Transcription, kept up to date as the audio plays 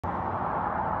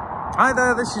Hi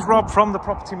there, this is Rob from The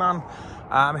Property Man.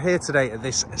 I'm here today at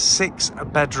this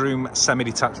 6-bedroom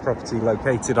semi-detached property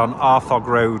located on Arthog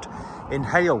Road in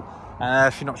Hale.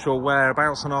 If you're not sure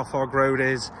whereabouts on Arthog Road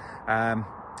is,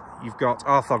 you've got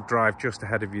Arthog Drive just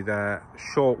ahead of you there,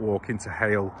 short walk into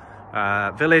Hale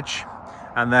village,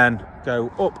 and then go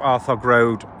up Arthog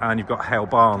Road and you've got Hale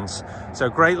Barns. So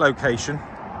great location.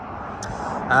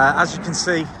 As you can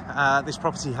see, this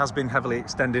property has been heavily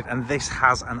extended and this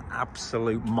has an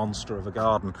absolute monster of a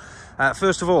garden.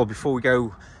 First of all, before we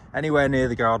go anywhere near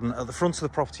the garden, at the front of the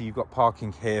property you've got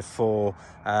parking here for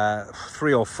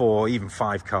 3 or 4, even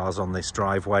 5 cars on this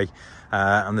driveway,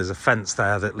 and there's a fence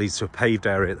there that leads to a paved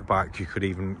area at the back. You could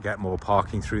even get more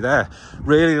parking through there.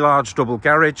 Really large double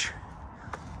garage,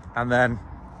 and then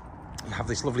you have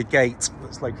this lovely gate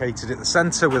that's located at the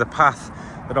centre with a path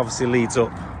that obviously leads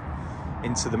up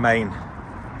into the main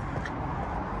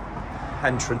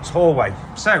entrance hallway.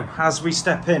 So as we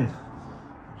step in,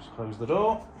 just close the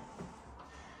door,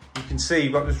 you can see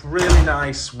you've got this really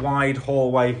nice wide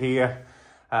hallway here.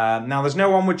 Now there's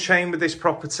no onward chain with this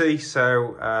property,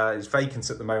 so it's vacant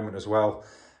at the moment as well,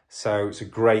 so it's a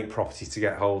great property to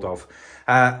get hold of.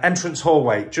 Entrance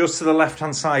hallway, just to the left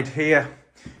hand side here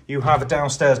you have a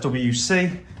downstairs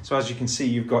WC. So as you can see,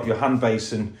 you've got your hand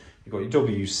basin, you've got your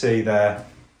WC there.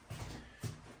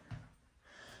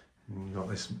 You've got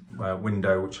this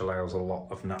window which allows a lot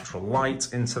of natural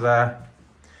light into there.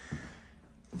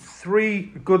 3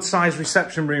 good sized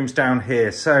reception rooms down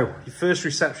here. So your first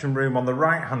reception room on the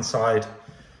right hand side,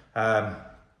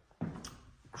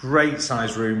 great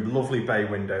size room, lovely bay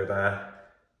window there.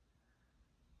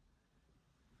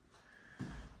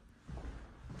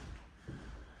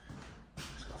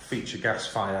 It's got a feature gas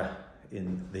fire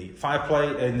in the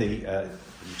fireplace, in the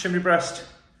chimney breast.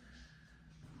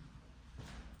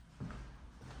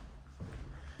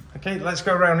 Okay, let's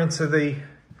go around into the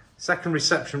second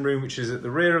reception room, which is at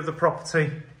the rear of the property.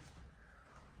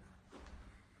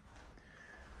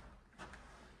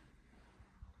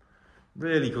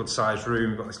 Really good sized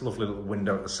room. You've got this lovely little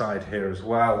window at the side here as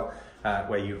well,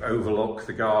 where you overlook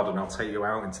the garden. I'll take you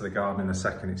out into the garden in a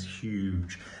second. It's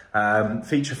huge.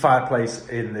 Feature fireplace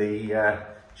in the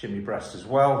chimney breast as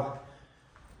well.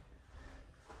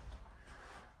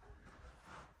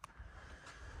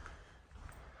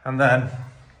 And then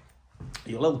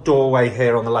your little doorway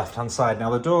here on the left hand side.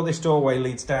 Now this doorway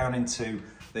leads down into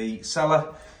the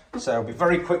cellar, so be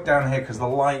very quick down here because the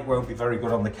light won't be very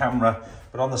good on the camera,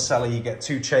 but on the cellar you get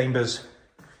 2 chambers.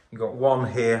 You've got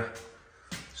one here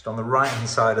just on the right hand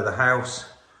side of the house.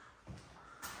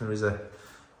 There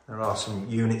are some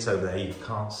units over there, you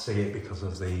can't see it because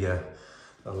of the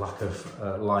lack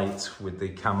of light with the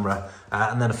camera,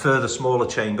 and then a further smaller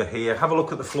chamber here. Have a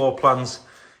look at the floor plans.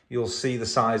 You'll see the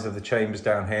size of the chambers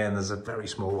down here, and there's a very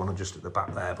small one just at the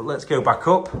back there. But let's go back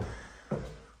up.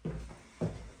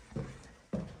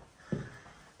 And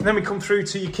then we come through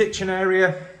to your kitchen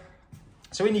area.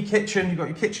 So in your kitchen, you've got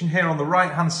your kitchen here on the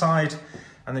right-hand side,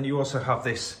 and then you also have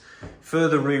this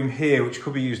further room here, which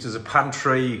could be used as a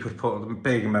pantry. You could put a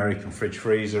big American fridge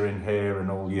freezer in here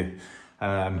and all your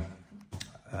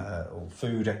all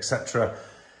food, etc.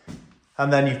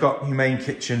 And then you've got your main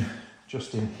kitchen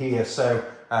just in here. So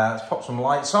let's pop some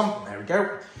lights on. There we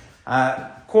go.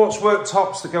 Quartz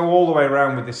worktops that go all the way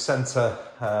around with this centre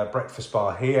breakfast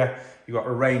bar here. You've got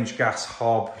a range gas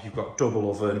hob. You've got double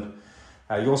oven.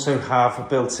 You also have a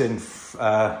built-in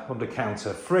under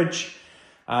counter fridge,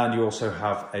 and you also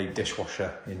have a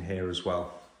dishwasher in here as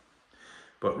well.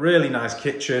 But really nice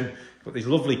kitchen. Got these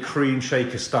lovely cream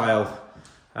shaker style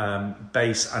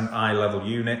base and eye level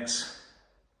units.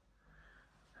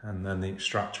 And then the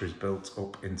extractor is built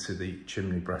up into the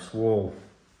chimney breast wall.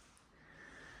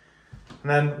 And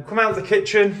then come out of the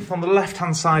kitchen. On the left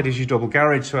hand side is your double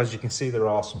garage. So as you can see, there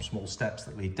are some small steps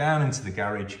that lead down into the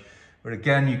garage. But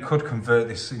again, you could convert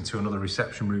this into another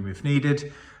reception room if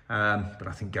needed. But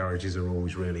I think garages are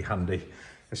always really handy,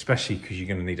 especially because you're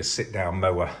going to need a sit down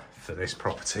mower for this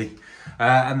property.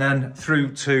 And then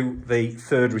through to the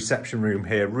third reception room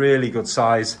here. Really good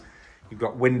size. You've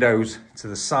got windows to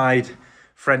the side,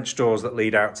 French doors that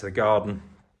lead out to the garden,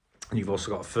 and you've also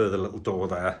got a further little door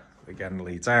there that again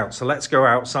leads out. So let's go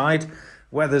outside.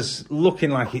 Weather's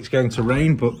looking like it's going to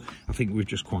rain, but I think we've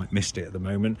just quite missed it at the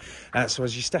moment. So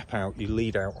as you step out, you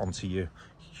lead out onto your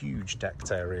huge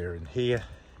decked area in here,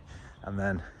 and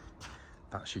then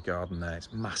that's your garden there.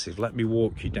 It's massive. Let me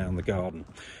walk you down the garden.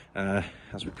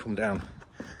 As we come down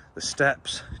the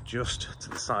steps just to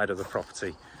the side of the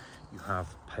property, you have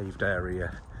paved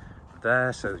area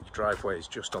there, so your driveway is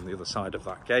just on the other side of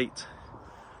that gate.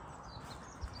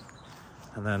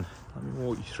 And then let me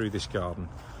walk you through this garden.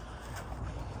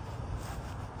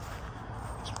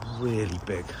 really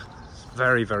big. It's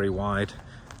very, very wide.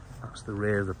 That's the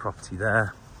rear of the property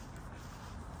there.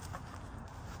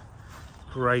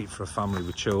 Great for a family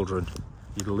with children.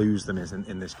 You'd lose them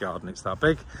in this garden, it's that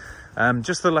big.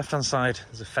 Just to the left hand side,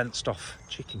 there's a fenced off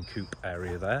chicken coop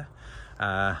area there.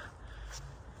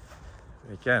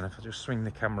 Again, if I just swing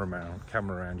the camera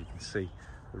around, you can see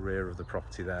the rear of the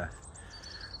property there.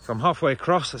 So I'm halfway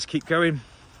across, let's keep going.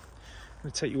 I'm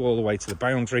going to take you all the way to the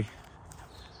boundary.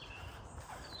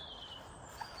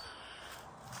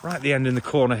 Right at the end in the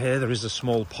corner here, there is a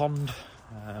small pond.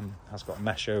 Has got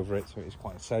mesh over it, so it's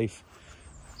quite safe.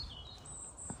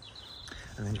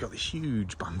 And then you've got this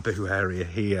huge bamboo area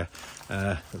here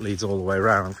that leads all the way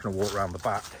around. I'm going to walk around the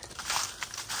back.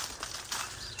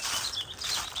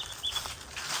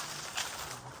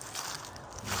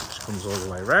 And this just comes all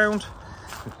the way around.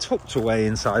 And tucked away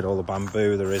inside all the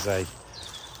bamboo, there is a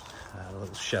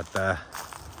little shed there.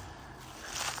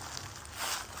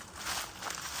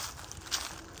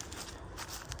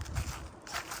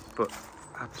 But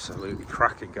absolutely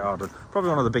cracking garden. Probably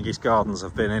one of the biggest gardens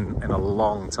I've been in a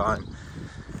long time.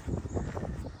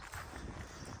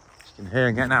 You can hear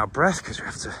I'm getting out of breath because we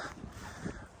have to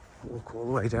walk all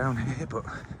the way down here, but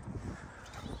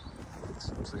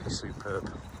it's absolutely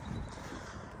superb.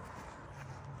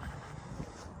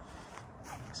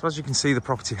 So as you can see, the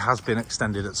property has been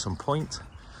extended at some point.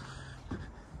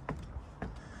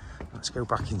 Let's go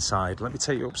back inside. Let me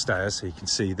take you upstairs so you can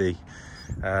see the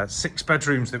 6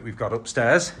 bedrooms that we've got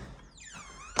upstairs.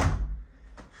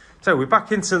 So we're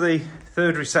back into the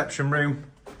 3rd reception room,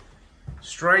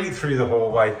 straight through the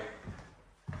hallway.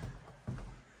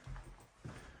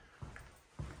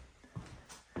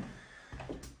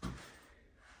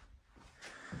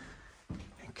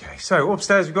 Okay, so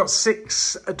upstairs we've got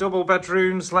 6 double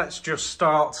bedrooms. Let's just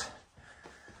start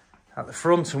at the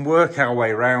front and work our way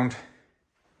around.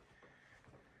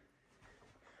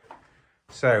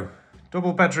 So,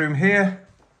 double bedroom here.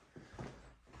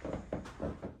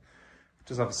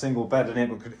 Does have a single bed in it,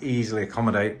 but could easily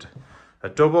accommodate a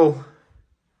double.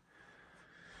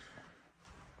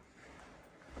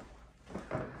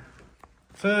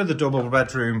 Further double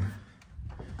bedroom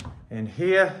in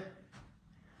here.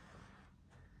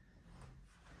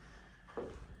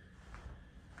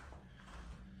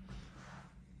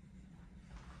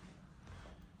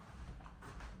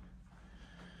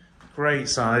 Great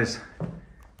size.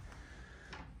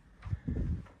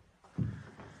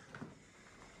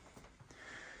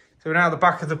 So we're now at the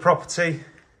back of the property.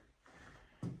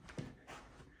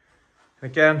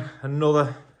 Again,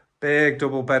 another big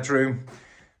double bedroom.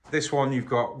 This one you've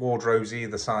got wardrobes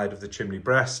either side of the chimney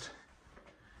breast.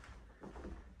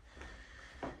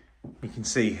 You can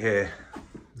see here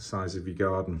the size of your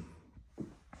garden.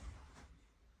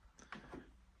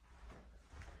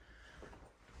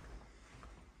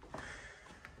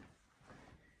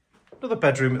 Another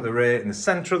bedroom at the rear in the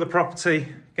centre of the property.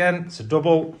 Again, it's a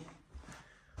double.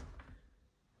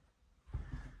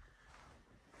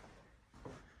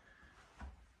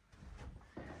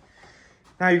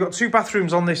 Now you've got 2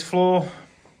 bathrooms on this floor.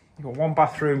 You've got 1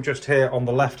 bathroom just here on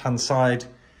the left-hand side.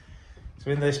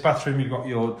 So in this bathroom, you've got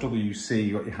your WC,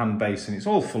 you've got your hand basin. It's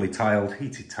all fully tiled,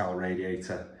 heated towel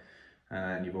radiator.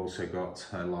 And you've also got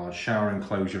a large shower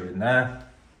enclosure in there.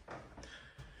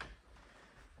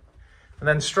 And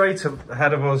then straight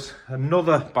ahead of us,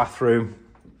 another bathroom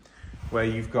where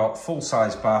you've got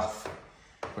full-size bath,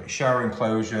 got your shower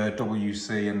enclosure,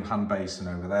 WC and hand basin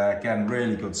over there. Again,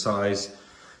 really good size.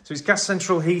 So it's gas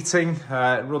central heating.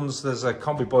 It runs, there's a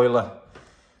combi boiler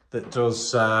that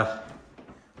does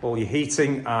all your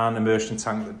heating and immersion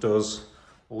tank that does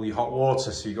all your hot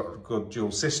water. So you've got a good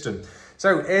dual system.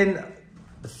 So in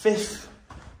the 5th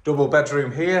double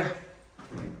bedroom here,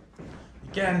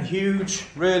 again, huge,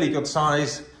 really good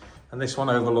size. And this one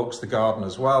overlooks the garden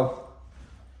as well.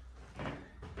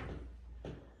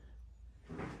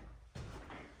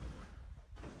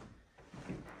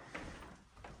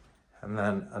 And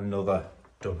then another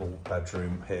double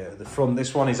bedroom here at the front.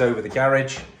 This one is over the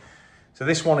garage. So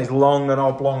this one is long and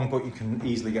oblong, but you can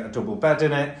easily get a double bed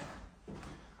in it.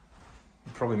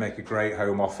 Probably make a great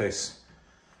home office,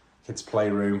 kids'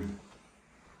 playroom.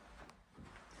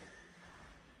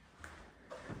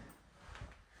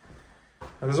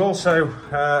 And there's also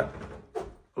a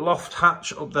loft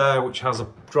hatch up there, which has a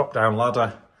drop-down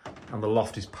ladder, and the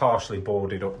loft is partially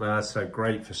boarded up there, so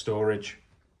great for storage.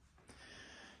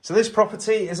 So this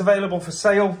property is available for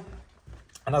sale.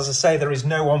 And as I say, there is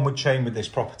no onward chain with this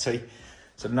property.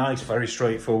 It's a nice, very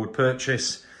straightforward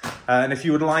purchase. And if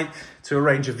you would like to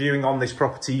arrange a viewing on this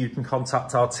property, you can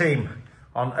contact our team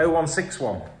on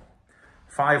 0161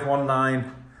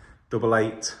 519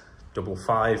 88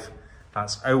 55.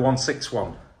 That's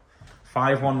 0161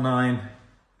 519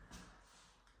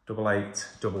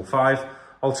 8855.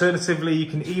 Alternatively, you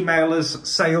can email us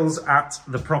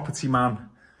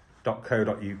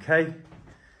sales@thepropertyman.co.uk.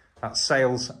 That's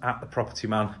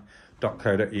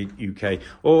sales@thepropertyman.co.uk.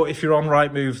 Or if you're on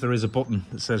Rightmove, there is a button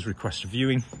that says request a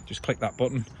viewing. Just click that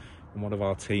button and one of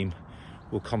our team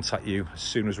will contact you as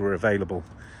soon as we're available.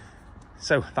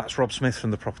 So that's Rob Smith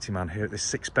from The Property Man here at this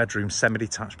 6-bedroom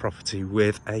semi-detached property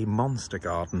with a monster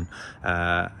garden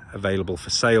available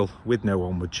for sale with no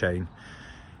onward chain.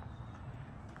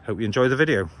 Hope you enjoy the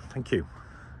video. Thank you.